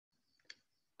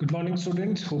Good morning,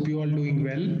 students. Hope you all doing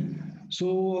well.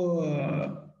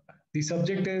 The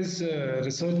subject is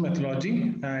research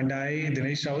methodology, and I,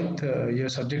 Dinesh Raut, your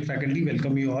subject faculty,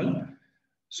 welcome you all.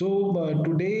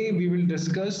 Today we will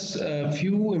discuss a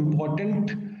few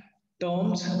important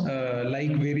terms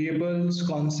like variables,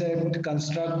 concept,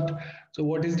 construct. So,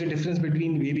 what is the difference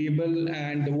between variable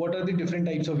and what are the different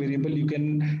types of variable you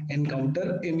can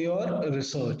encounter in your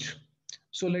research?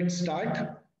 So, let's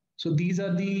start. So these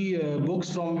are the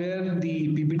books from where the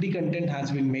PPT content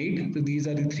has been made. So these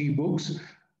are the three books.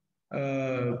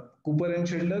 Cooper and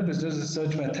Schindler, Business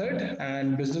Research Method,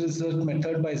 and Business Research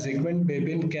Method by Zygmunt,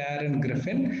 Babin, Kerr, and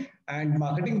Griffin, and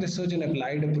Marketing Research and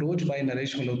Applied Approach by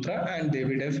Naresh Malhotra and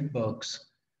David F. Burks.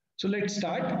 So let's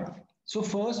start. So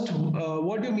first,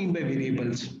 what do you mean by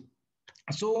variables?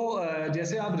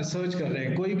 जैसे आप research कर रहे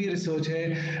हैं, कोई भी research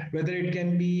है, whether it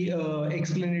can be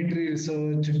explanatory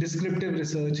research, descriptive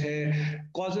research है,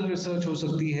 causal research हो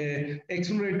सकती है,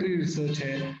 एक्सप्लोरेटरी रिसर्च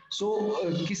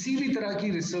है। किसी भी तरह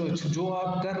की रिसर्च जो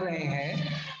आप कर रहे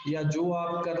हैं या जो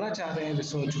आप करना चाह रहे हैं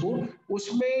रिसर्च को,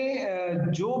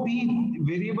 उसमें जो भी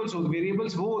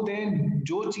वेरिएबल्स वो होते हैं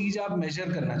जो चीज आप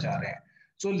मेजर करना चाह रहे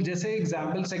हैं। जैसे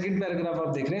एग्जाम्पल सेकंड पैराग्राफ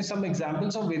आप देख रहे हैं, some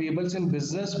examples of variables in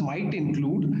business might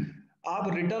include, आप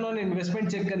रिटर्न ऑन इन्वेस्टमेंट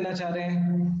चेक करना चाह रहे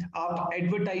हैं, आप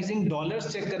एडवर्टाइजिंग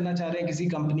डॉलर्स चेक करना चाह रहे हैं, किसी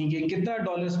कंपनी के कितना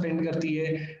डॉलर स्पेंड करती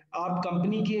है, आप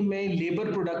कंपनी के में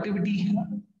लेबर प्रोडक्टिविटी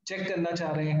चेक करना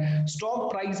चाह रहे हैं,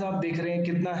 स्टॉक प्राइस आप देख रहे हैं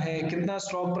कितना है, कितना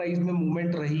स्टॉक प्राइस में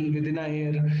मूवमेंट रही with in a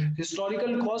year,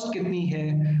 historical cost कितनी है,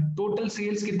 टोटल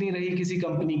सेल्स कितनी रही किसी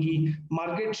कंपनी की,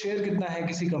 मार्केट शेयर कितना है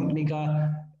किसी कंपनी का,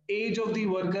 एज ऑफ द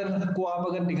वर्कर को आप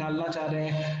अगर निकालना चाह रहे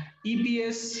हैं,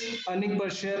 ईपीएस अर्निंग पर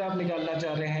शेयर आप निकालना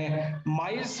चाह रहे हैं,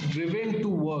 माइल्स ड्रिवन टू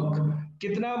वर्क,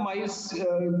 कितना माइल्स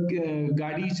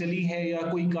गाड़ी चली है या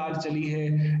कोई कार चली है,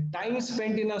 time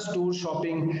spent in a store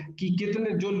shopping, कि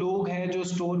कितने जो लोग हैं जो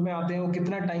स्टोर में आते हैं वो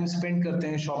कितना टाइम स्पेंड करते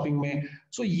हैं शॉपिंग में।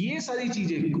 ये सारी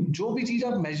चीजें, जो भी चीज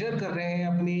आप मेजर कर रहे हैं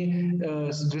अपनी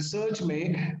रिसर्च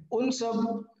में, उन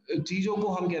सब चीजों को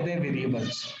हम कहते हैं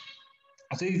वेरिएबल्स।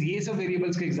 ये सब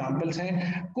वेरिएबल्स के एग्जांपल्स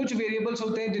हैं। कुछ वेरिएबल्स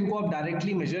होते हैं जिनको आप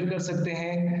डायरेक्टली मेजर कर सकते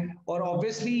हैं, और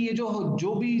ऑब्वियसली ये जो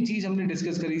जो भी चीज हमने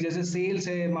डिस्कस करी, जैसे सेल्स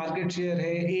है, मार्केट शेयर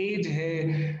है, एज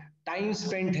है, टाइम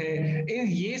स्पेंट है,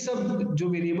 ये सब जो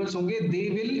वेरिएबल्स होंगे they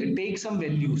will take some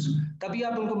values, तभी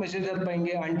आप उनको मेजर कर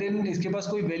पाएंगे। अनटिल इसके पास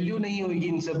कोई वैल्यू नहीं होगी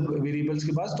इन सब वेरिएबल्स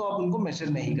के पास, तो आप उनको मेजर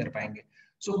नहीं कर पाएंगे।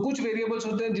 कुछ वेरिएबल्स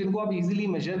होते हैं जिनको आप इजीली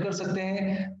मेजर कर सकते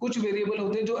हैं, कुछ वेरिएबल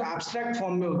होते हैं जो एब्स्ट्रैक्ट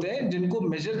फॉर्म में होते हैं जिनको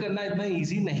मेजर करना इतना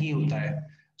इजी नहीं होता है।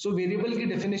 वेरिएबल की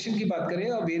डेफिनेशन की बात करें,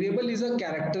 variable is a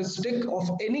characteristic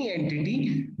of any entity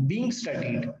being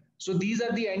studied. These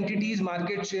are the entities: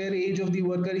 market share, age of the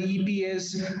worker,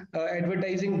 EPS,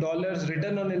 advertising dollars,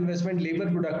 return on investment,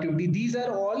 labor productivity. These are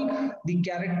all the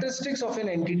characteristics of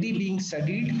an entity being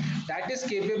studied that is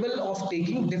capable of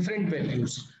taking different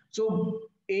values.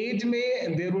 As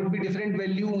में there would be different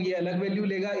value, ये अलग value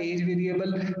लेगा as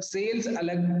variable, sales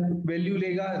अलग value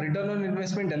लेगा, return on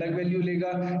investment अलग value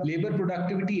लेगा, labour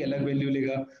productivity अलग value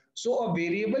लेगा। A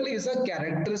variable is a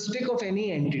characteristic of any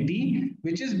entity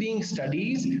which is being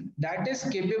studies that is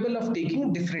capable of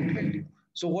taking different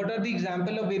value. What are the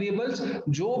example of variables?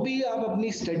 जो भी आप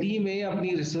अपनी study में,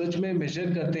 अपनी रिसर्च में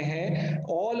मेजर करते हैं,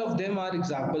 all of them are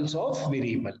examples of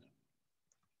variable.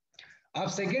 अब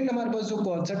सेकंड हमारे पास जो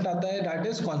कॉन्सेप्ट आता है दैट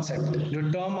इज कॉन्सेप्ट, जो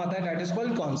टर्म आता है दैट इज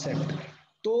कॉल्ड कॉन्सेप्ट।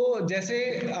 जैसे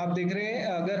आप देख रहे हैं,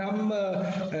 अगर हम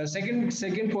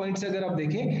सेकंड पॉइंट से अगर आप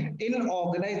देखें, इन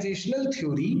ऑर्गेनाइजेशनल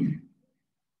थ्योरी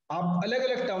आप अलग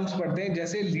अलग टर्म्स पढ़ते हैं,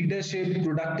 जैसे leadership,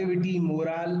 productivity,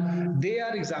 moral, they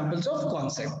are examples of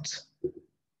concepts.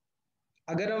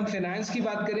 अगर हम फाइनेंस की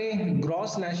बात करें,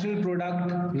 gross national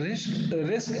product,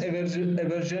 risk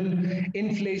aversion,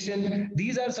 inflation,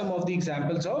 these are some of the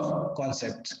examples of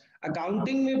concepts.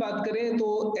 Accounting में बात करें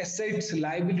तो assets,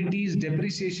 liabilities,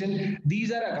 depreciation,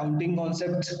 these are accounting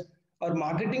concepts. और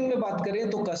मार्केटिंग में बात करें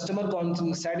तो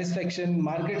customer satisfaction,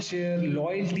 market share,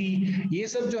 loyalty, ये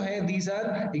सब जो है these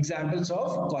are examples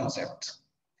of concepts.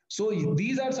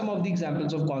 these are some of the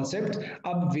examples of concepts.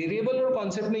 अब वेरिएबल और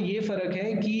कॉन्सेप्ट में ये फर्क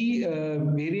है कि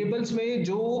वेरिएबल्स में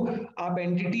जो आप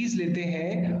एंटिटीज लेते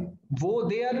हैं वो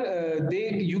दे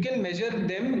you can measure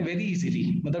them very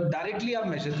easily, मतलब डायरेक्टली आप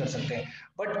मेजर कर सकते हैं।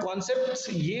 बट कॉन्सेप्ट्स,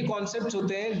 ये कॉन्सेप्ट्स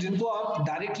होते हैं जिनको आप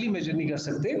डायरेक्टली मेजर नहीं कर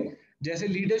सकते। जैसे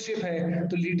लीडरशिप है,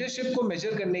 तो लीडरशिप को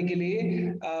मेजर करने के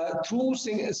लिए थ्रू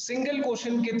सिंगल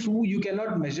क्वेश्चन के through you can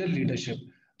not major leadership,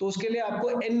 तो उसके लिए आपको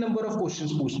n नंबर ऑफ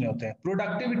क्वेश्चंस पूछने होते हैं।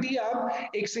 प्रोडक्टिविटी,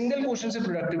 आप एक सिंगल क्वेश्चन से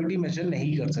प्रोडक्टिविटी मेजर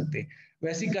नहीं कर सकते।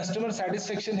 वैसी कस्टमर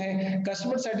सेटिस्फेक्शन है,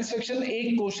 कस्टमर सेटिस्फेक्शन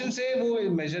एक क्वेश्चन से वो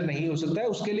मेजर नहीं हो सकता है,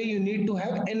 उसके लिए you need to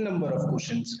have n number of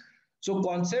questions. So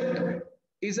concept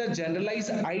is a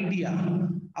generalized idea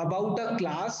about a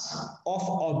class of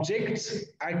objects,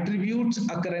 attributes,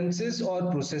 occurrences, or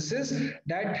processes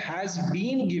that has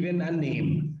been given a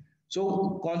name. So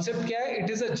concept क्या है? It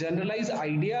is a generalized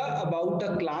idea about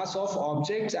a class of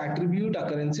objects, attribute,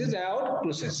 occurrences, और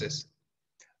processes.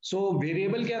 So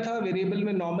variable क्या था? Variable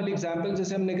में normal example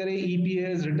जैसे हमने करे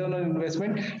EPS, return on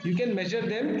investment, you can measure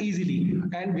them easily.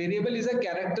 And variable is a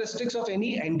characteristics of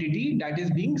any entity that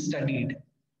is being studied.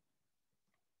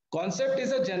 Concept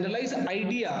is a generalized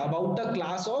idea about a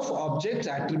class of objects,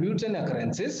 attributes and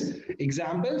occurrences.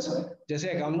 Examples जैसे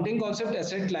accounting concept,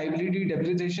 asset, liability,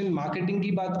 depreciation. Marketing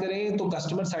की बात करें तो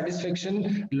customer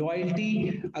satisfaction,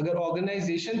 loyalty. अगर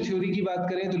organisation theory की बात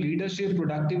करें तो लीडरशिप,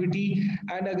 प्रोडक्टिविटी.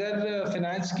 एंड अगर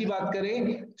फाइनेंस की बात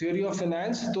करें, थ्योरी ऑफ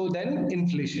फाइनेंस, तो then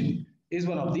inflation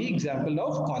is one of the example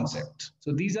of concept.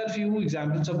 So these are few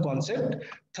examples of concept.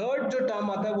 Third जो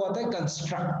term आता है वो आता है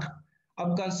construct.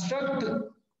 अब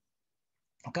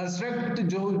कंस्ट्रक्ट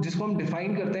जो जिसको हम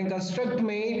डिफाइन करते हैं, कंस्ट्रक्ट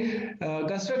में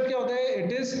कंस्ट्रक्ट क्या होता है?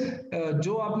 इट इज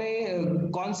जो आपने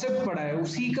कॉन्सेप्ट पढ़ा है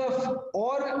उसी का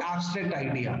और एब्स्ट्रैक्ट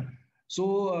आइडिया. सो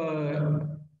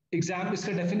एग्जाम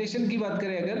इसका डेफिनेशन की बात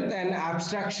करें अगर, N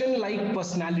abstraction like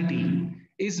personality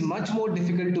is much more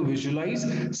difficult to visualize.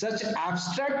 Such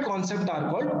abstract concepts are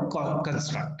called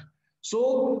construct. So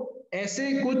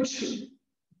ऐसे कुछ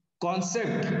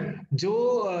कॉन्सेप्ट जो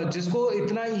जिसको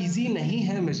इतना इजी नहीं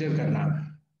है मेजर करना,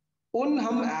 उन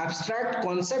हम एब्स्ट्रैक्ट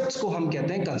कॉन्सेप्ट्स को हम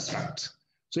कहते हैं कंस्ट्रक्ट्स.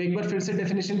 सो एक बार फिर से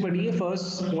डेफिनेशन पढ़िए.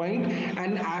 First point,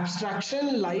 N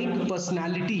abstraction like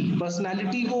personality.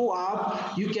 Personality को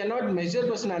आप, you can not major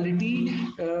personality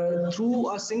through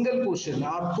a single question.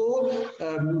 आपको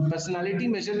पर्सनालिटी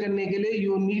मेजर करने के लिए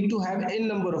you need to have an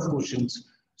number of questions.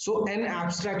 So an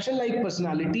abstraction like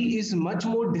personality is much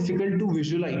more difficult to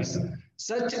visualize.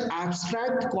 Such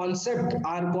abstract concepts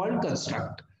are called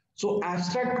construct. So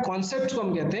abstract concepts को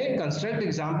हम कहते हैं construct.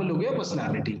 Example हो गया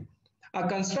personality. A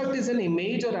construct is an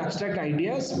image or abstract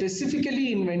idea specifically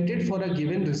invented for a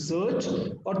given research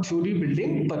or theory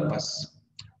building purpose.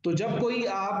 तो जब कोई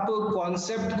आप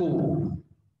concept को,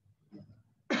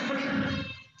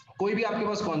 कोई भी आपके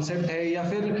पास कॉन्सेप्ट है या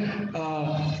फिर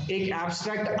एक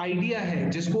एब्स्ट्रैक्ट आइडिया है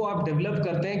जिसको आप डेवलप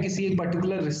करते हैं किसी एक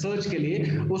पर्टिकुलर रिसर्च के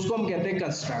लिए, उसको हम कहते हैं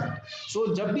कंस्ट्रक्ट. सो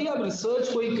जब भी आप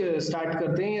रिसर्च कोई स्टार्ट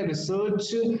करते हैं या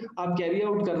रिसर्च आप कैरी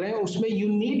आउट कर रहे हैं, उसमें you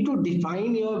need to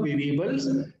define your variables,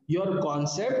 your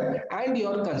concept and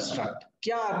your construct.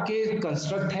 क्या आपके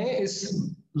कंस्ट्रक्ट हैं इस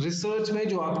रिसर्च में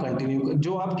जो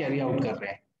आप कैरी आउट कर रहे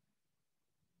हैं.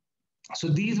 So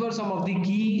these were some of the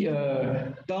key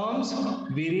terms: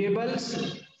 variables,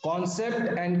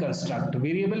 concept and construct.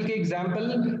 Variable के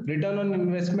example return on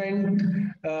investment,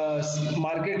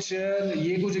 market share,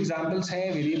 ये कुछ examples हैं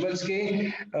variables के.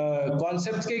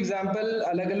 concepts के example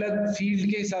अलग अलग field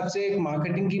के हिसाब से,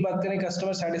 marketing की बात करें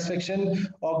customer satisfaction,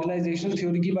 organization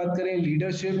theory की बात करें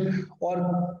leadership, और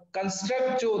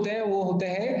कंस्ट्रक्ट जो होते हैं वो होते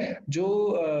हैं जो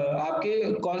आपके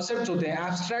कॉन्सेप्ट होते हैं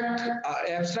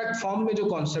एब्स्ट्रैक्ट फॉर्म में जो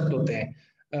कॉन्सेप्ट होते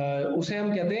हैं, उसे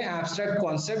हम कहते हैं abstract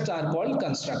concepts are called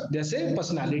construct. जैसे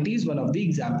personality is one of the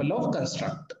example of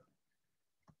construct.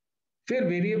 फिर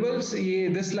वेरिएबल्स, ये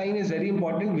this line is very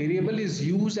important. Variable is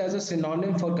used as a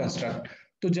synonym for construct.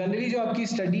 तो जनरली जो आपकी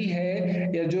स्टडी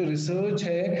है या जो रिसर्च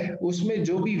है उसमें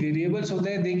जो भी वेरिएबल्स होते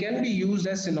हैं, they can be used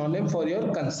as synonym for your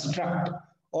construct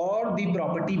or the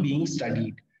property being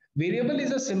studied. Variable is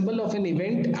a symbol of an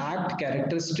event, act,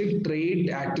 characteristic,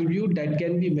 trait, attribute that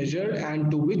can be measured and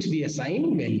to which we assign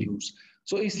values.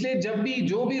 So इसलिए जब भी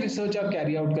जो भी research आप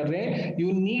carry out कर रहे हैं,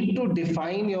 you need to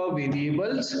define your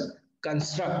variables,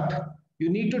 construct. You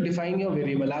need to define your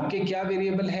variable. आपके क्या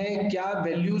वेरिएबल हैं, क्या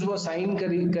वैल्यूज वो असाइन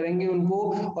करेंगे उनको,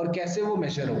 और कैसे वो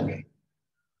मेजर होंगे.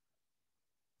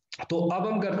 तो अब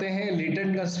हम करते हैं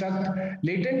लेटेंट कंस्ट्रक्ट.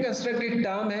 लेटेंट कंस्ट्रक्ट एक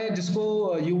टर्म है जिसको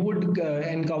यू वुड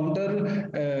एनकाउंटर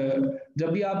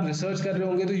जब भी आप रिसर्च कर रहे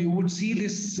होंगे, तो you would see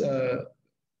this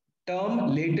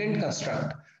term latent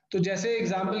construct. तो जैसे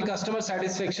एग्जांपल कस्टमर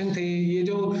सेटिस्फेक्शन थे, ये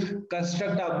जो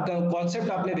कंस्ट्रक्ट कॉन्सेप्ट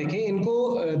आपने देखे, इनको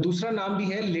दूसरा नाम भी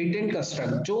है लेटेंट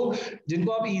कंस्ट्रक्ट, जो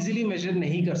जिनको आप इजीली मेजर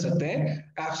नहीं कर सकते हैं,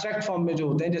 एब्स्ट्रैक्ट फॉर्म में जो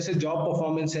होते हैं, जैसे जॉब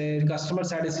परफॉर्मेंस है, कस्टमर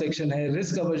सेटिस्फेक्शन है,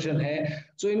 रिस्क अवर्जन है.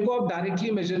 सो इनको आप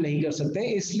डायरेक्टली मेजर नहीं कर सकते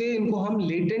हैं, इसलिए इनको हम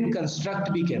लेटेंट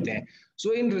कंस्ट्रक्ट भी कहते हैं.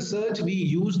 So in research, we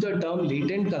use the term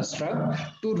latent construct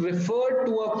to refer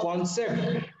to a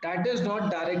concept that is not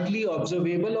directly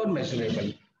observable or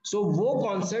measurable. So वो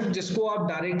concept जिसको आप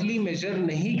directly measure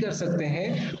नहीं कर सकते हैं,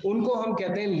 उनको हम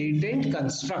कहते हैं latent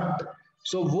construct.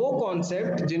 So वो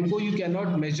concept जिनको you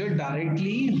cannot measure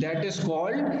directly, that is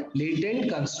called latent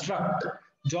construct.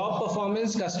 Job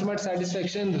performance, customer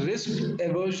satisfaction, risk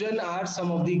aversion are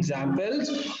some of the examples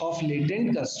of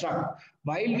latent construct.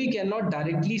 While we cannot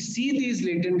directly see these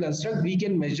latent construct, we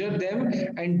can measure them,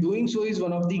 and doing so is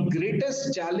one of the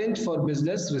greatest challenge for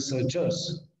business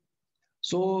researchers.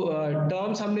 So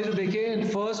terms हमने जो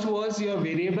देखे, first was your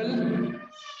variable,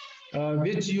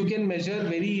 which you can measure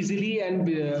very easily, and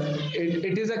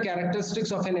it is a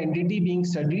characteristics of an entity being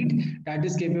studied that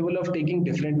is capable of taking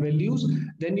different values.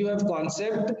 Then you have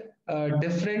concept,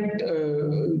 different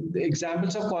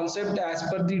examples of concept as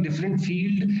per the different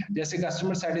field, जैसे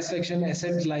customer satisfaction,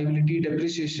 asset liability,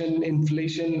 depreciation,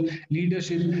 inflation,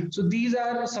 leadership. So these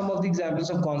are some of the examples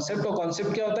of concept. और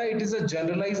concept क्या होता है? It is a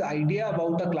generalized idea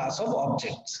about a class of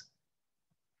objects.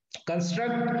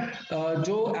 Construct,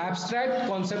 जो abstract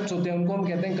concepts होते हैं उनको हम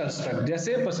कहते हैं कंस्ट्रक्ट,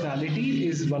 जैसे personality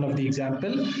is one of the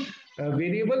example.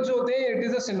 Variables होते हैं, it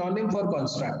is a synonym for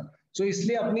construct. सो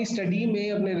इसलिए अपनी स्टडी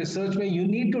में, अपने रिसर्च में you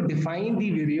need to define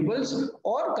the variables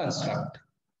और कंस्ट्रक्ट.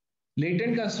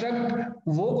 लेटेंट कंस्ट्रक्ट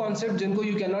वो कॉन्सेप्ट जिनको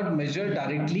you can not major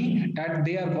directly, that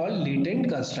they are called latent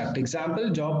construct. Example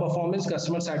job performance,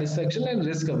 customer satisfaction and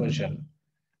risk aversion.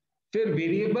 फिर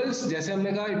variables, जैसे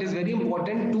हमने कहा, it is very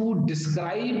important to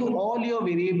describe all your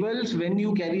variables when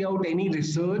you carry out any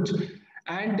research,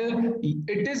 and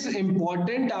it is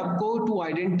important आपको to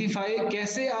identify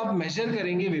कैसे आप major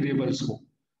करेंगे variables को.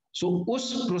 सो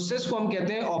उस प्रोसेस को हम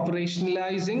कहते हैं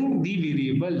ऑपरेशनलाइजिंग the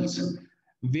variables.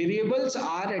 Variables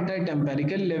are at a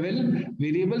empirical level.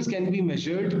 Variables can be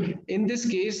measured. In this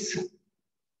case,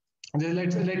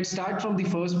 let's start from the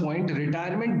first point.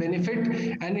 Retirement benefit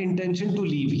and intention to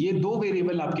leave. ये दो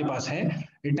वेरिएबल आपके पास हैं,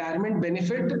 retirement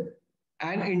benefit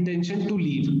and intention to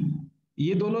leave.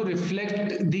 ये दोनों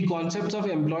reflect the concepts of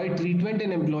employ treatment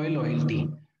and employ loyalty.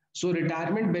 So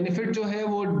retirement benefit जो है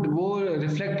वो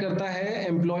reflect करता है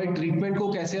एम्प्लॉय ट्रीटमेंट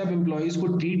को, कैसे आप एम्प्लॉयज को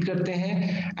ट्रीट करते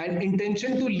हैं. एंड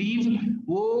इंटेंशन टू लीव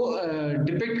वो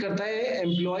डिपिक्ट करता है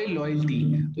एम्प्लॉय लॉयल्टी.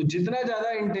 तो जितना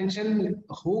ज्यादा इंटेंशन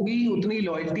होगी उतनी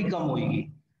लॉयल्टी कम होगी.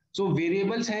 सो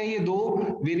वेरिएबल्स हैं ये दो.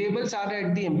 Variables are at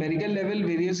the empirical level,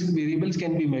 various variables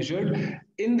can be measured.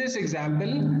 In this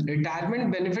example,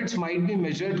 retirement benefits might be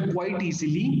measured quite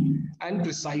easily and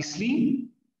precisely,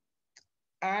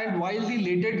 and while the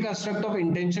latent construct of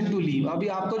intention to leave, अभी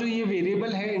आपका जो ये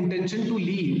variable है intention to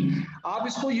leave, आप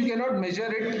इसको you cannot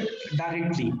measure it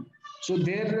directly. So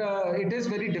there it is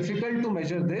very difficult to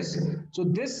measure this. So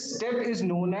this step is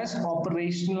known as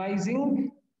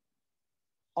operationalizing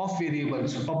of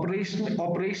variables.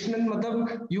 Operational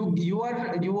मतलब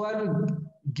you are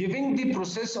giving the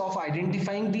process of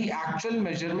identifying the actual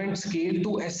measurement scale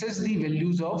to assess the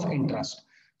values of interest.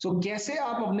 So कैसे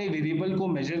आप अपने variable को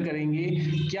major करेंगे,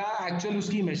 क्या actual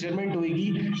उसकी measurement होगी,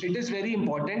 it is very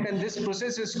important, and this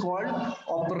process is called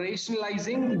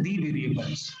ऑपरेशनलाइजिंग the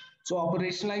variables. So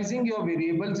ऑपरेशनलाइजिंग your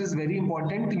variables is very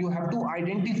important. You have to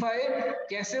identify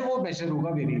कैसे वो मेजर होगा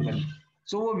वेरिएबल.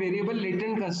 सो वो वेरिएबल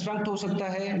लेटेंट कंस्ट्रक्ट हो सकता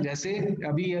है, जैसे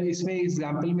अभी इसमें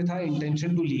एग्जांपल में था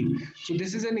intention to leave. So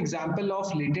this is an example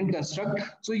of latent construct.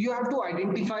 So you have to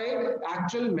identify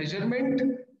actual measurement,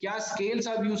 क्या स्केल्स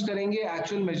आप यूज करेंगे,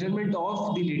 actual measurement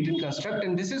of the latent construct,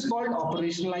 and this is called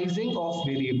ऑपरेशनलाइजिंग of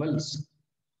variables.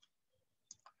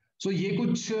 सो ये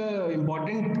कुछ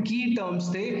important की terms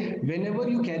थे. When ever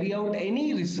you carry out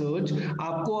any research,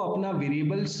 आपको अपना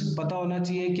variables पता होना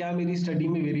चाहिए, क्या मेरी स्टडी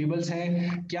में वेरिएबल्स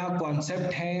हैं, क्या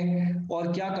कॉन्सेप्ट है,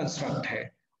 और क्या कंस्ट्रक्ट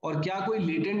है, और क्या कोई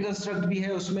लेटेंट कंस्ट्रक्ट भी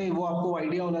है उसमें, वो आपको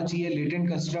आइडिया होना चाहिए लेटेंट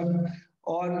कंस्ट्रक्ट.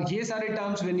 और ये सारे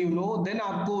terms when you know, then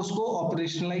आपको उसको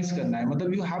ऑपरेशनलाइज करना है.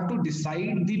 मतलब you have to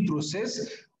decide the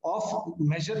process of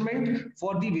measurement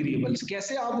for the variables.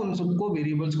 कैसे आप उन सबको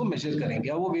वेरिएबल्स को मेजर करेंगे.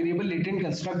 अब वो वेरिएबल लेटेंट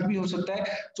कंस्ट्रक्ट भी हो सकता है.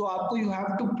 तो आपको you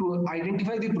have to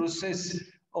identify the process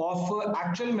of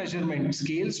actual measurement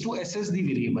scales to assess the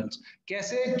variables.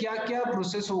 कैसे क्या क्या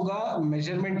प्रोसेस होगा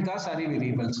मेजरमेंट का सारे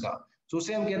वेरिएबल्स का. तो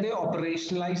उसे हम कहते हैं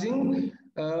ऑपरेशनलाइजिंग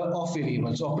of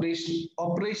variables.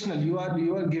 Operational, you are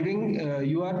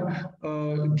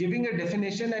giving a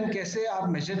definition and कैसे आप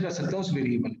measure कर सकते हैं उस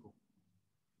variable को.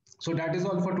 So that is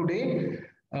all for today.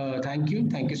 Thank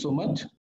you so much.